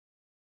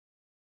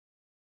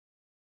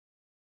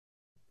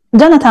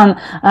Jonathan,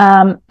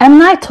 M.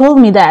 Night told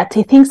me that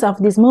he thinks of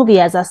this movie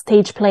as a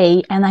stage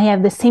play, and I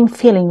have the same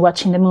feeling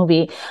watching the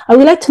movie. I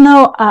would like to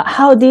know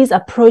how these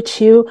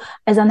approach you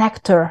as an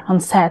actor on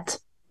set.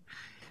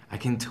 I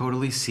can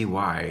totally see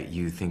why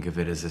you think of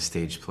it as a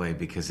stage play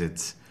because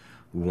it's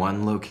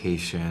one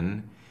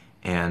location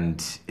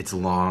and it's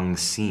long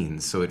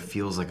scenes, so it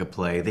feels like a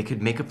play. They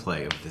could make a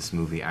play of this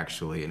movie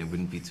actually, and it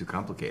wouldn't be too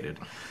complicated.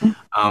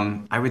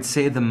 I would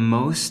say the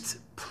most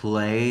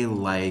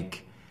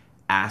play-like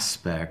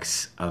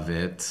aspects of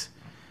it,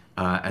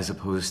 as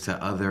opposed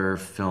to other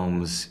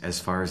films, as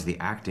far as the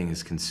acting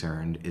is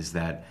concerned, is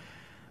that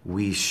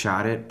we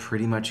shot it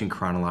pretty much in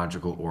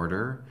chronological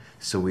order.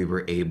 So we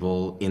were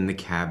able in the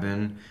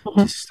cabin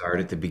to Mhm. start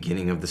at the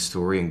beginning of the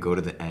story and go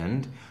to the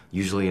end.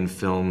 Usually in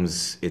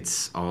films,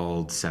 it's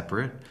all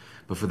separate.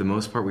 But for the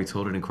most part, we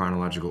told it in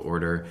chronological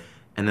order.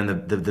 And then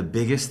the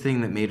biggest thing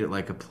that made it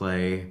like a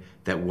play,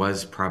 that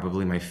was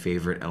probably my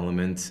favorite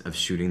element of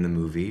shooting the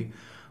movie,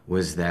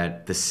 was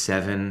that the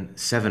seven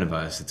of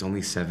us, it's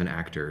only seven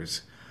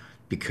actors,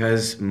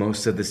 because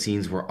most of the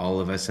scenes were all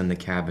of us in the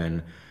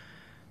cabin.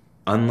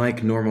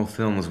 Unlike normal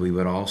films, we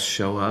would all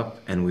show up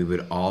and we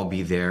would all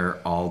be there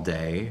all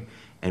day.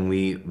 And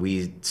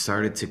we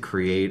started to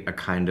create a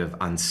kind of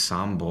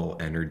ensemble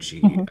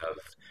energy Mhm.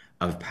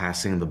 of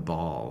passing the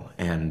ball.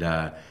 And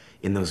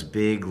in those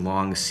big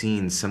long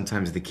scenes,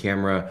 sometimes the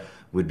camera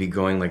would be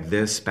going like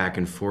this back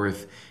and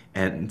forth,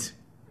 and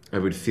I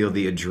would feel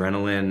the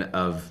adrenaline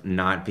of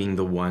not being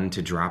the one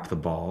to drop the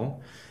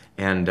ball.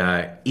 And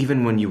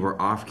even when you were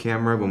off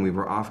camera, when we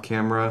were off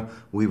camera,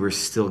 we were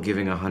still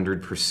giving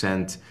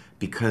 100%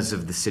 because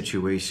of the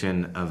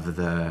situation of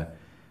the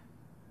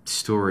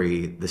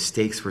story. The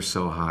stakes were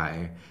so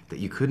high that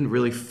you couldn't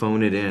really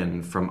phone it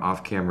in from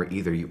off camera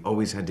either. You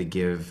always had to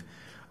give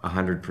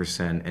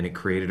 100%, and it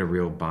created a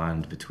real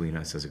bond between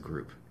us as a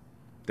group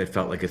that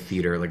felt like a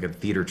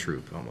theater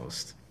troupe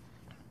almost.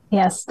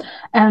 Yes,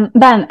 and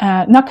Ben,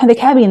 Knock on the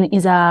Cabin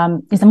is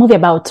a movie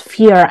about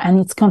fear and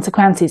its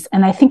consequences.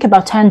 And I think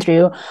about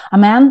Andrew, a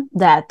man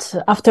that,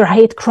 after a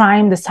hate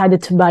crime,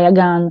 decided to buy a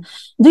gun.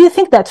 Do you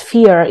think that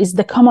fear is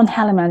the common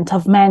element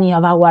of many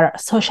of our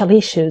social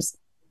issues?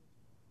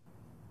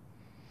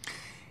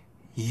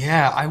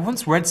 Yeah, I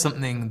once read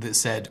something that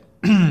said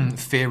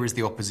fear is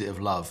the opposite of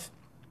love.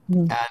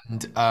 Mm.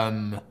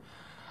 And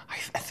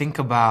I think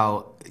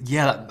about,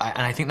 yeah,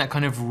 and I think that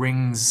kind of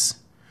rings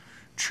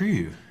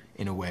true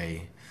in a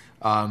way.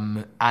 A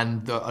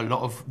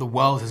lot of the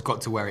world has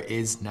got to where it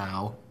is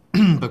now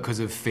because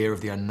of fear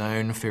of the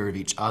unknown, fear of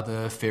each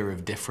other, fear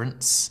of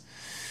difference.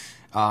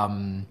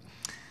 Um,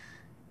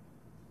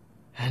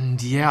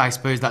 and yeah, I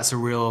suppose that's a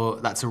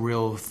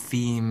real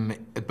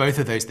theme. Both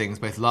of those things,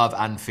 both love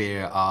and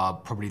fear, are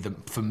probably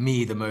for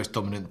me the most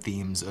dominant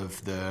themes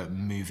of the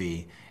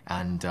movie.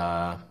 And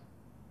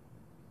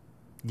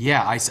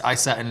yeah, I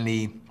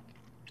certainly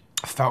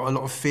felt a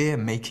lot of fear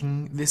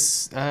making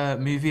this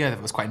movie. I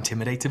was quite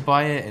intimidated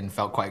by it and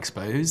felt quite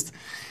exposed.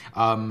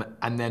 And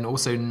then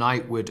also,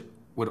 Knight would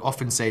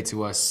often say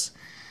to us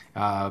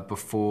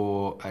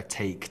before a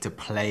take to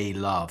play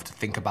love, to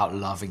think about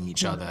loving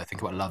each other,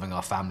 think about loving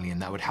our family,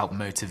 and that would help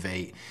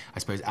motivate, I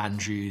suppose,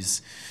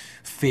 Andrew's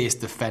fierce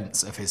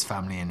defense of his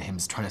family and him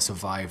trying to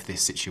survive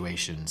this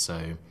situation.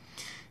 So,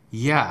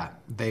 yeah,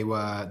 they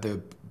were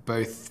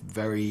both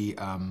very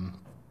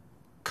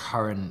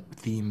current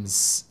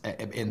themes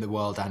in the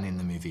world and in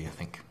the movie, I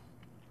think.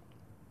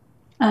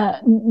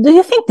 Do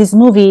you think this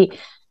movie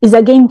is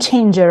a game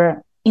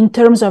changer in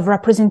terms of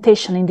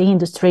representation in the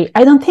industry?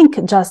 I don't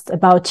think just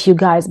about you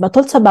guys, but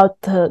also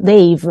about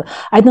Dave.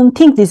 I don't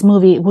think this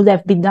movie would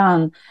have been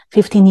done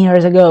 15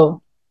 years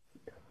ago.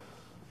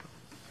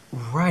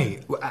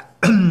 Right.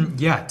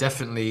 Yeah,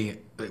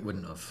 definitely it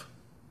wouldn't have.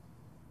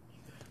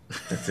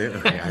 That's it.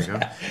 Okay, I go.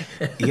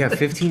 Yeah,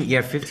 15.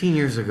 Yeah, 15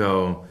 years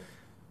ago,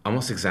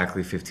 almost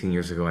exactly 15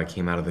 years ago, I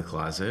came out of the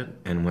closet,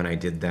 and when I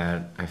did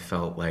that, I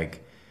felt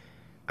like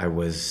I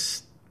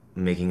was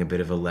making a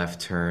bit of a left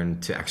turn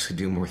to actually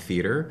do more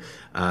theater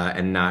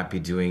and not be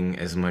doing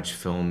as much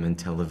film and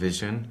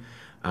television.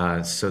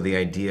 So the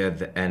idea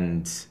that,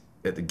 and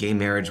the gay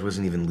marriage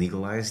wasn't even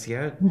legalized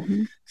yet.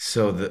 Mhm.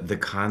 So the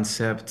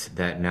concept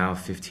that now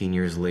 15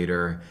 years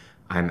later,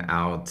 I'm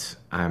out,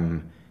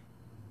 I'm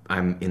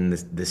in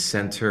the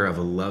center of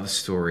a love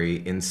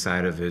story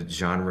inside of a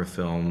genre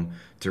film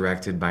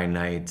directed by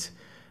Knight,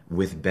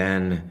 with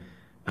Ben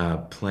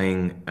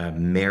playing a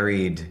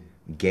married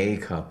gay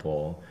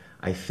couple.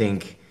 I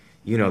think,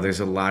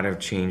 there's a lot of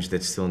change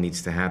that still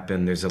needs to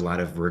happen. There's a lot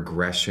of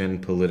regression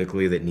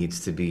politically that needs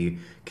to be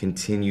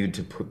continued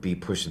to be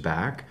pushed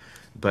back.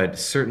 But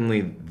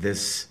certainly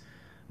this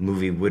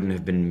movie wouldn't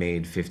have been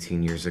made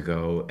 15 years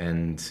ago,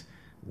 and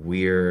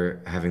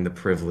we're having the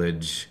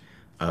privilege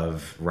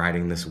of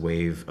riding this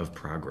wave of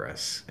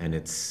progress, and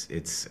it's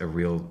a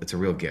real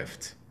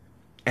gift.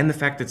 And the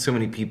fact that so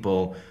many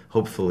people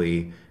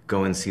hopefully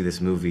go and see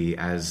this movie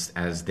as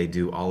they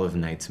do all of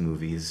Knight's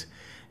movies,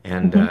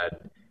 and Mhm.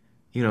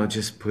 you know,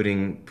 just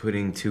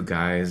putting two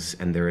guys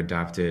and their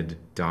adopted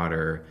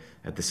daughter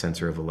at the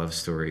center of a love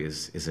story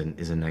is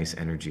a nice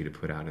energy to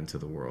put out into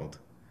the world.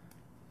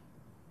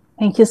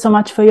 Thank you so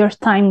much for your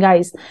time,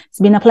 guys. It's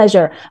been a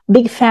pleasure.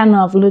 Big fan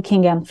of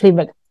Looking and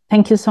Fleabag.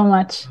 Thank you so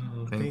much.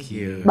 Oh, thank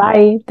you.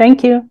 Bye.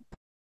 Thank you.